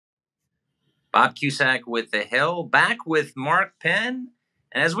Bob Cusack with The Hill, back with Mark Penn.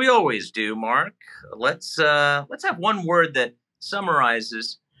 And as we always do, Mark, let's have one word that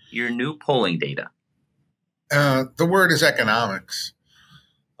summarizes your new polling data. The word is economics.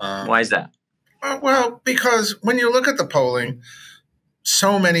 Why is that? Well, because when you look at the polling,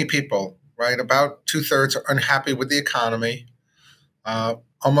 so many people, right, about 2/3 are unhappy with the economy.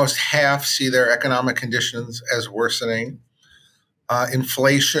 Almost half see their economic conditions as worsening.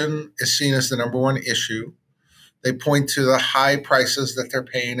 Inflation is seen as the number one issue. They point to the high prices that they're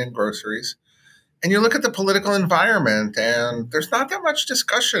paying in groceries. And you look at the political environment, and there's not that much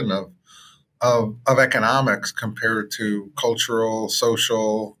discussion of economics compared to cultural,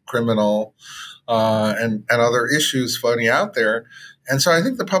 social, criminal, and other issues floating out there. And so I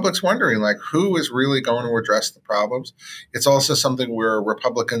think the public's wondering, like, who is really going to address the problems? It's also something where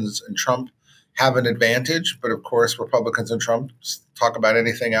Republicans and Trump have an advantage, but of course, Republicans and Trump talk about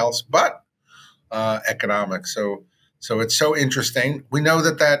anything else but economics. So it's so interesting. We know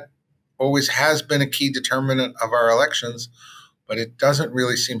that always has been a key determinant of our elections, but it doesn't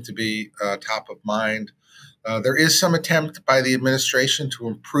really seem to be top of mind. There is some attempt by the administration to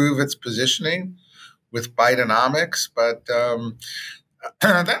improve its positioning with Bidenomics, but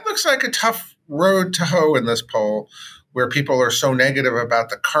that looks like a tough road to hoe in this poll, where people are so negative about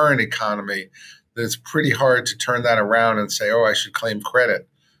the current economy that it's pretty hard to turn that around and say, oh, I should claim credit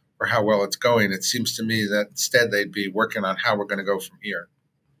for how well it's going. It seems to me that instead they'd be working on how we're going to go from here.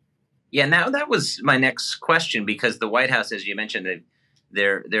 Yeah, now that was my next question, because the White House, as you mentioned,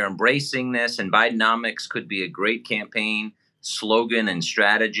 they're embracing this, and Bidenomics could be a great campaign slogan and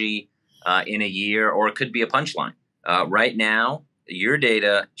strategy in a year, or it could be a punchline. Right now, your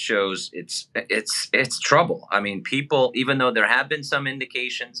data shows it's trouble. I mean, people, even though there have been some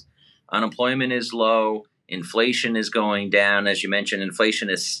indications, unemployment is low, inflation is going down. As you mentioned, inflation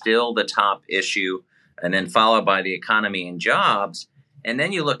is still the top issue, and then followed by the economy and jobs. And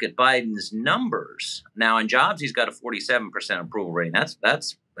then you look at Biden's numbers. Now, in jobs, he's got a 47% approval rating.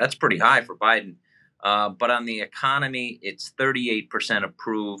 That's pretty high for Biden. But on the economy, it's 38%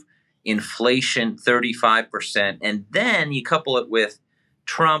 approve. Inflation, 35%. And then you couple it with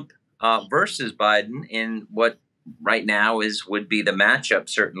Trump versus Biden in what right now would be the matchup,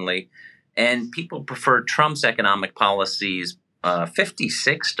 certainly. And people prefer Trump's economic policies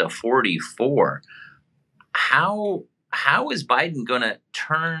 56-44. How is Biden going to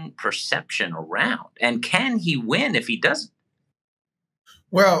turn perception around? And can he win if he doesn't?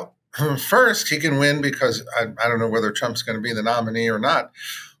 Well, first, he can win because I don't know whether Trump's going to be the nominee or not.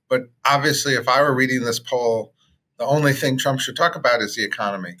 But obviously, if I were reading this poll, the only thing Trump should talk about is the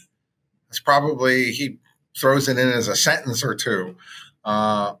economy. It's probably, he throws it in as a sentence or two.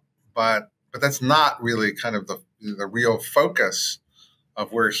 But that's not really kind of the real focus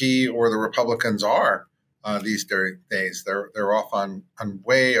of where he or the Republicans are these days. They're off on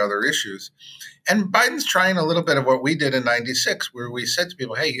way other issues. And Biden's trying a little bit of what we did in '96, where we said to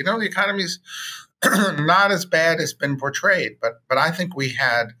people, hey, you know, the economy's not as bad as been portrayed. But I think we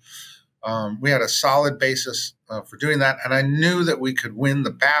had a solid basis for doing that. And I knew that we could win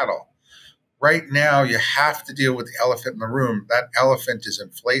the battle. Right now, you have to deal with the elephant in the room. That elephant is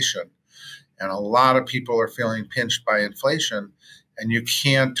inflation. And a lot of people are feeling pinched by inflation, and you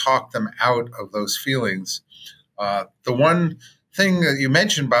can't talk them out of those feelings. The one thing that you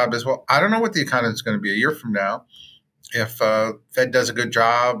mentioned, Bob, is, well, I don't know what the economy is going to be a year from now. If Fed does a good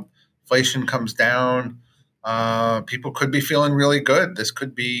job, inflation comes down, people could be feeling really good. This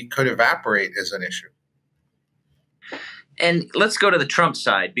could evaporate as an issue. And let's go to the Trump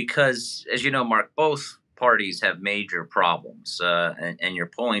side, because, as you know, Mark, both parties have major problems, and your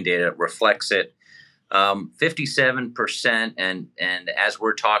polling data reflects it. 57%, and as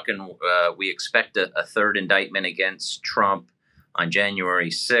we're talking, we expect a third indictment against Trump on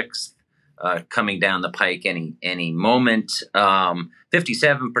January 6th, coming down the pike any moment.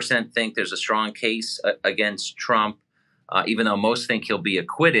 57% think there's a strong case against Trump, even though most think he'll be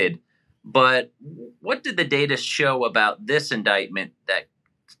acquitted. But what did the data show about this indictment that's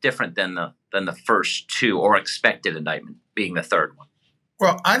different than the first two, or expected indictment being the third one?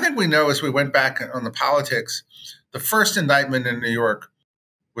 Well, I think we know, as we went back on the politics, the first indictment in New York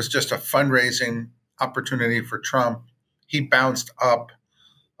was just a fundraising opportunity for Trump. He bounced up.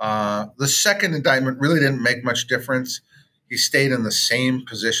 The second indictment really didn't make much difference. He stayed in the same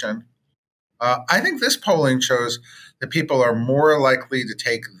position. I think this polling shows that people are more likely to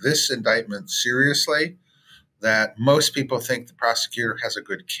take this indictment seriously, that most people think the prosecutor has a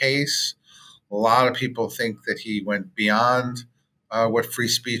good case. A lot of people think that he went beyond what free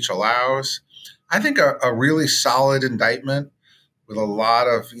speech allows. I think a really solid indictment with a lot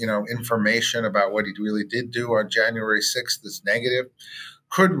of information about what he really did do on January 6th that's negative,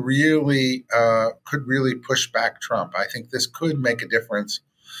 could really push back Trump. I think this could make a difference,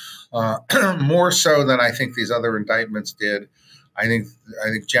 more so than I think these other indictments did. I think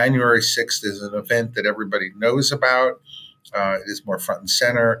January 6th is an event that everybody knows about. It is more front and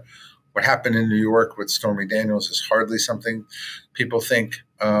center. What happened in New York with Stormy Daniels is hardly something people think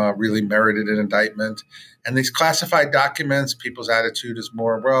really merited an indictment. And these classified documents, people's attitude is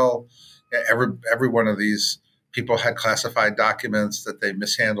more, well, every one of these people had classified documents that they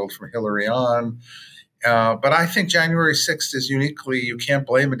mishandled from Hillary on. But I think January 6th is uniquely, you can't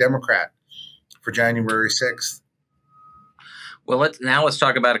blame a Democrat for January 6th. Well, let's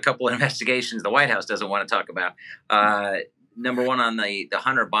talk about a couple of investigations the White House doesn't want to talk about. Number one, on the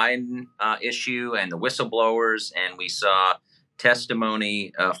Hunter Biden issue and the whistleblowers, and we saw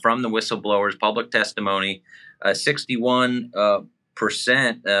testimony from the whistleblowers, public testimony.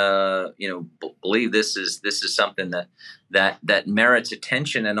 61% believe this is something that merits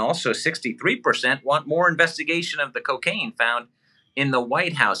attention, and also 63% want more investigation of the cocaine found in the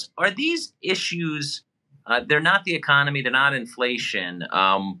White House. Are these issues? They're not the economy, they're not inflation,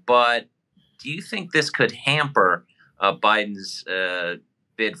 but do you think this could hamper Biden's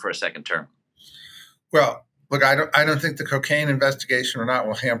bid for a second term? Well, look, I don't think the cocaine investigation or not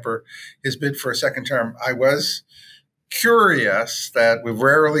will hamper his bid for a second term. I was curious that we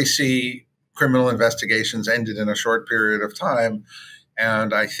rarely see criminal investigations ended in a short period of time.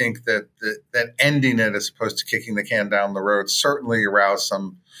 And I think that ending it as opposed to kicking the can down the road certainly aroused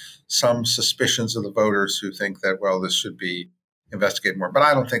some suspicions of the voters who think that, well, this should be investigated more. But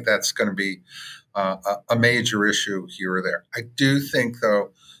I don't think that's going to be a major issue here or there. I do think,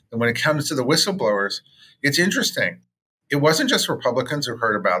 though, that when it comes to the whistleblowers, it's interesting. It wasn't just Republicans who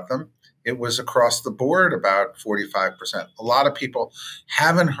heard about them. It was across the board about 45%. A lot of people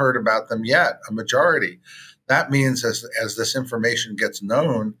haven't heard about them yet, a majority. That means as this information gets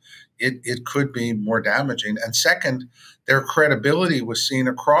known, it could be more damaging. And second, their credibility was seen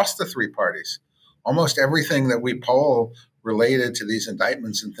across the three parties. Almost everything that we poll related to these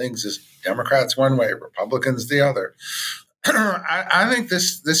indictments and things is Democrats one way, Republicans the other. I think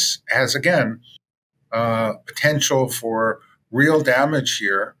this has, again, potential for real damage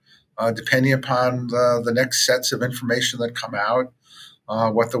here, depending upon the next sets of information that come out,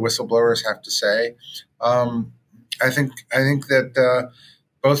 what the whistleblowers have to say. I think that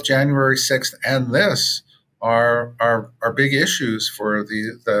both January 6th and this are big issues for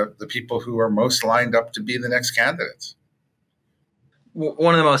the people who are most lined up to be the next candidates.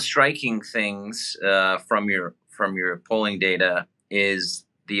 One of the most striking things from your polling data is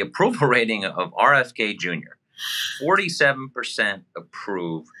the approval rating of RFK Jr. 47%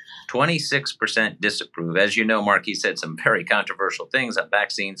 approve, 26% disapprove. As you know, Mark, he said some very controversial things on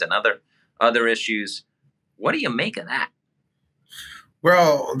vaccines and other issues. What do you make of that?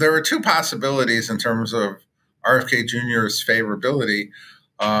 Well, there are two possibilities in terms of RFK Jr.'s favorability.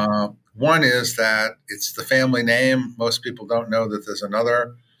 One is that it's the family name. Most people don't know that there's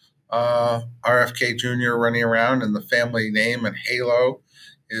another RFK Jr. running around, and the family name and halo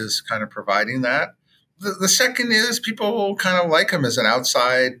is kind of providing that. The second is people kind of like him as an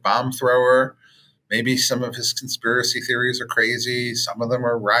outside bomb thrower. Maybe some of his conspiracy theories are crazy. Some of them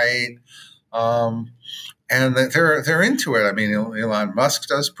are right. And they're into it. I mean, Elon Musk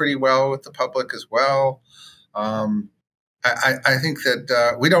does pretty well with the public as well. I think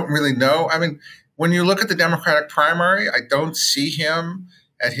that we don't really know. I mean, when you look at the Democratic primary, I don't see him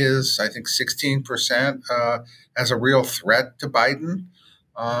at his, I think, 16% as a real threat to Biden.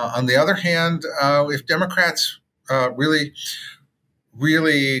 On the other hand, if Democrats really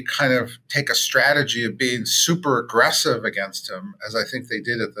kind of take a strategy of being super aggressive against him, as I think they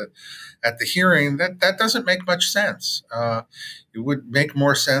did at the hearing, that doesn't make much sense. It would make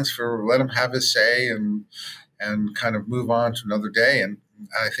more sense for let him have his say and kind of move on to another day. And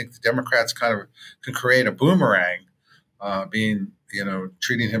I think the Democrats kind of can create a boomerang,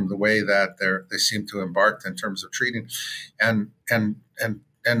 treating him the way that they seem to embark in terms of treating, and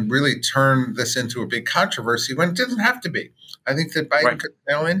really turn this into a big controversy when it doesn't have to be. I think that Biden could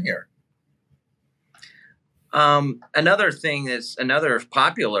nail in here. Another thing is another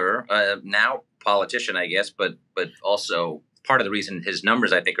popular now politician, I guess, but also part of the reason his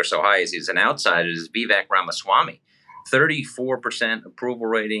numbers I think are so high is he's an outsider. Is Vivek Ramaswamy, 34% approval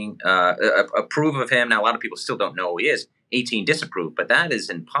rating, approve of him. Now a lot of people still don't know who he is. 18 disapprove, but that is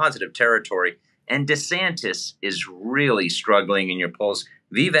in positive territory. And DeSantis is really struggling in your polls.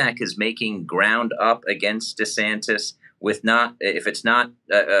 Vivek is making ground up against DeSantis if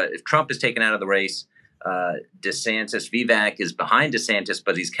Trump is taken out of the race. DeSantis, Vivek is behind DeSantis,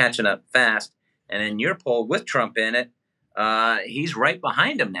 but he's catching up fast. And in your poll with Trump in it, he's right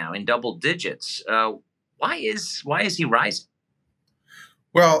behind him now in double digits. Why is he rising?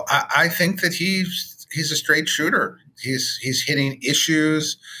 Well, I think that he's a straight shooter. He's hitting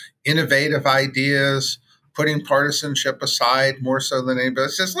issues, innovative ideas, putting partisanship aside more so than anybody.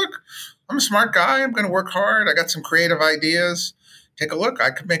 Says, look, I'm a smart guy. I'm going to work hard. I got some creative ideas. Take a look. I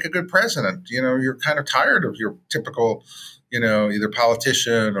could make a good president. You're kind of tired of your typical, either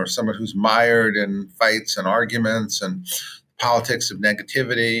politician or someone who's mired in fights and arguments and politics of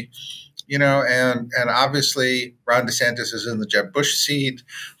negativity. And obviously Ron DeSantis is in the Jeb Bush seat,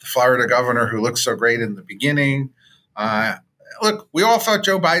 the Florida governor who looked so great in the beginning. Look, we all thought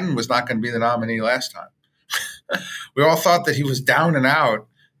Joe Biden was not going to be the nominee last time. We all thought that he was down and out,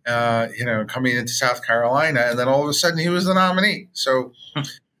 coming into South Carolina, and then all of a sudden he was the nominee. So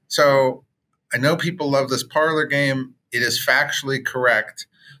I know people love this parlor game. It is factually correct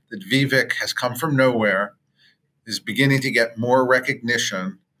that Vivek has come from nowhere, is beginning to get more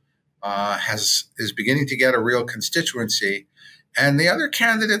recognition, is beginning to get a real constituency. And the other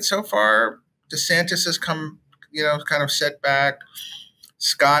candidate so far, DeSantis has come, kind of set back.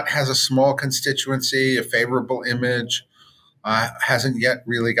 Scott has a small constituency, a favorable image, hasn't yet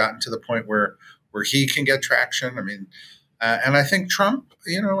really gotten to the point where he can get traction. I mean, and I think Trump,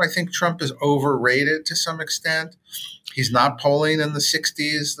 Trump is overrated to some extent. He's not polling in the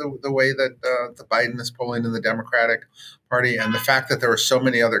 60s the way that the Biden is polling in the Democratic Party, and the fact that there are so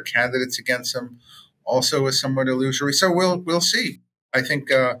many other candidates against him also is somewhat illusory. So we'll see. I think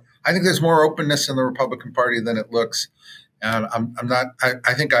there's more openness in the Republican Party than it looks, and I'm not.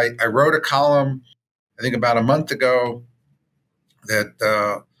 I think I wrote a column, I think about a month ago,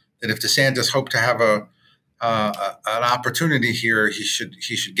 that if DeSantis hoped to have an opportunity here, he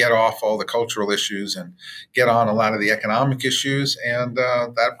should get off all the cultural issues and get on a lot of the economic issues, and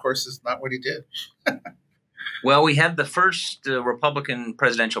that, of course, is not what he did. Well, we have the first Republican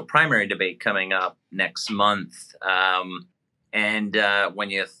presidential primary debate coming up next month. And when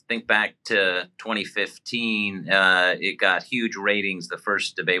you think back to 2015, it got huge ratings, the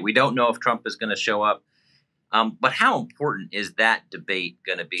first debate. We don't know if Trump is going to show up. But how important is that debate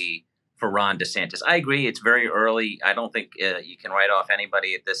going to be for Ron DeSantis? I agree. It's very early. I don't think you can write off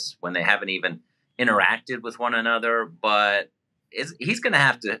anybody at this when they haven't even interacted with one another. But he's going to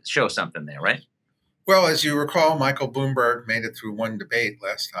have to show something there, right? Well, as you recall, Michael Bloomberg made it through one debate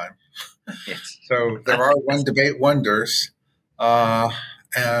last time. Yes. So there are one debate wonders,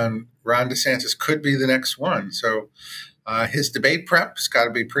 and Ron DeSantis could be the next one. So his debate prep's got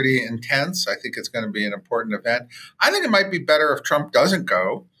to be pretty intense. I think it's going to be an important event. I think it might be better if Trump doesn't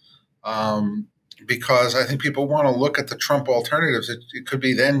go, because I think people want to look at the Trump alternatives. It could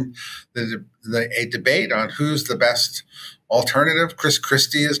be then a debate on who's the best alternative. Chris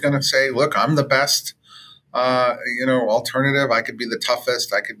Christie is going to say, look, I'm the best, alternative. I could be the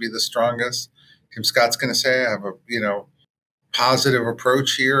toughest. I could be the strongest. Tim Scott's going to say, I have a, positive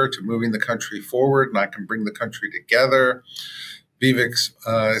approach here to moving the country forward, and I can bring the country together. Vivek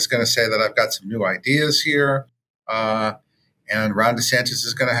is going to say that I've got some new ideas here. And Ron DeSantis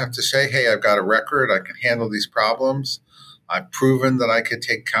is going to have to say, hey, I've got a record. I can handle these problems. I've proven that I could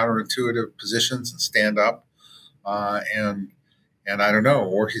take counterintuitive positions and stand up. And I don't know,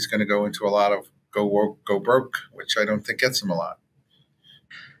 or he's going to go into a lot of go woke, go broke, which I don't think gets him a lot.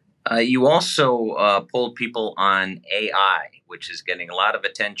 You also polled people on AI, which is getting a lot of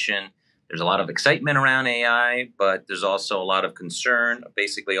attention. There's a lot of excitement around AI, but there's also a lot of concern.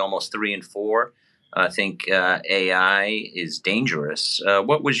 Basically, almost 3 in 4 think AI is dangerous.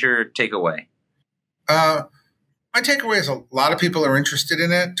 What was your takeaway? My takeaway is a lot of people are interested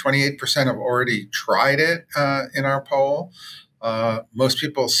in it. 28% have already tried it in our poll. Most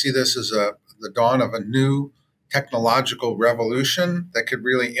people see this as the dawn of a new technological revolution that could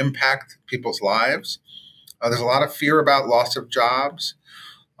really impact people's lives. There's a lot of fear about loss of jobs.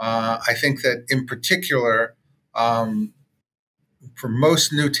 I think that in particular, for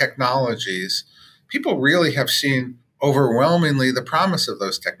most new technologies, people really have seen overwhelmingly the promise of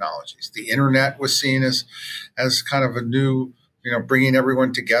those technologies. The internet was seen as kind of a new, bringing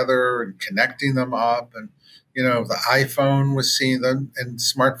everyone together and connecting them up. And, the iPhone was seen, and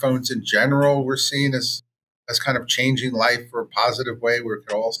smartphones in general were seen as kind of changing life for a positive way where we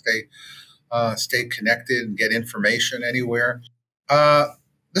could all stay connected and get information anywhere.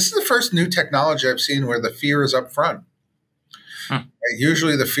 This is the first new technology I've seen where the fear is up front.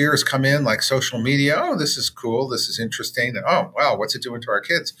 Usually the fears come in like social media. Oh, this is cool. This is interesting. And, oh, wow, what's it doing to our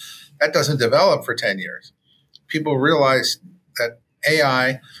kids? That doesn't develop for 10 years. People realize that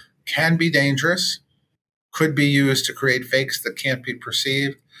AI can be dangerous. could be used to create fakes that can't be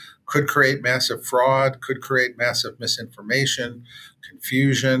perceived, could create massive fraud, could create massive misinformation,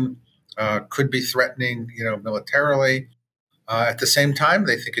 confusion, could be threatening, militarily. At the same time,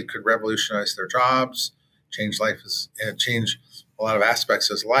 they think it could revolutionize their jobs, change a lot of aspects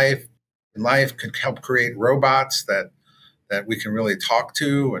of life. And life can help create robots that we can really talk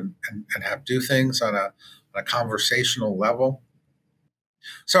to and have do things on a conversational level.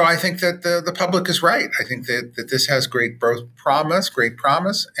 So I think that the public is right. I think that this has great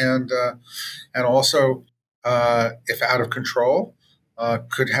promise, and also, if out of control,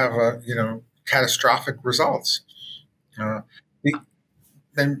 could have catastrophic results. Uh,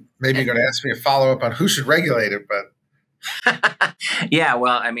 then maybe you're going to ask me a follow up on who should regulate it, but Yeah,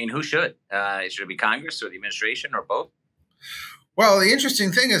 well, I mean, who should? Should it be Congress or the administration or both? well, the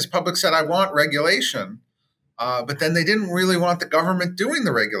interesting thing is, public said I want regulation, but then they didn't really want the government doing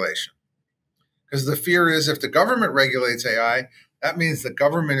the regulation, because the fear is if the government regulates AI, that means the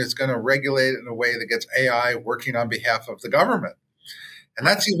government is going to regulate it in a way that gets AI working on behalf of the government, and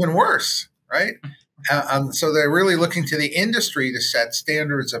that's even worse, right? So they're really looking to the industry to set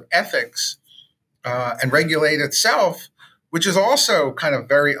standards of ethics and regulate itself, which is also kind of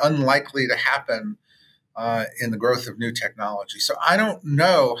very unlikely to happen in the growth of new technology. So I don't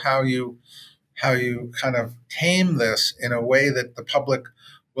know how you kind of tame this in a way that the public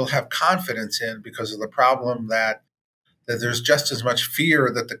will have confidence in, because of the problem that there's just as much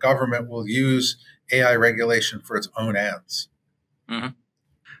fear that the government will use AI regulation for its own ends. Mm-hmm.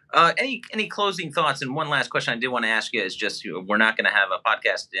 Any closing thoughts? And one last question I did want to ask you is just, we're not going to have a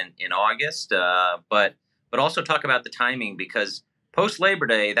podcast in August, but also talk about the timing, because post Labor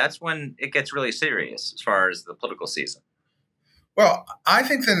Day, that's when it gets really serious as far as the political season. Well, I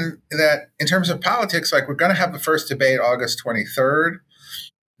think that in terms of politics, like, we're going to have the first debate August 23rd.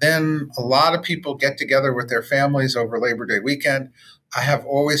 Then a lot of people get together with their families over Labor Day weekend. I have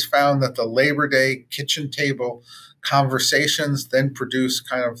always found that the Labor Day kitchen table conversations then produce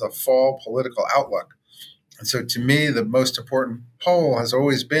kind of the fall political outlook. And so to me, the most important poll has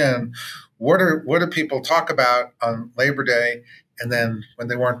always been, what do people talk about on Labor Day, and then when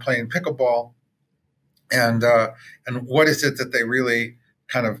they weren't playing pickleball, and what is it that they really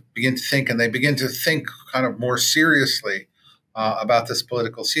kind of begin to think, and they begin to think kind of more seriously about this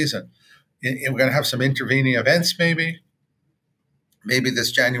political season. We're going to have some intervening events, maybe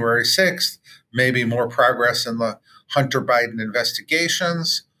this January 6th, maybe more progress in the Hunter Biden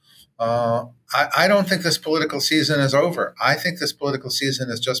investigations. I don't think this political season is over. I think this political season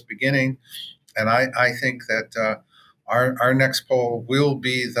is just beginning. And I think that our next poll will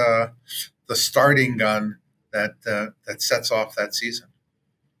be the starting gun that sets off that season.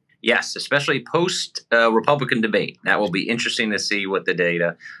 Yes, especially post Republican debate. That will be interesting to see what the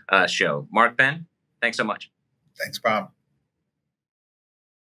data show. Mark, Penn, thanks so much. Thanks, Bob.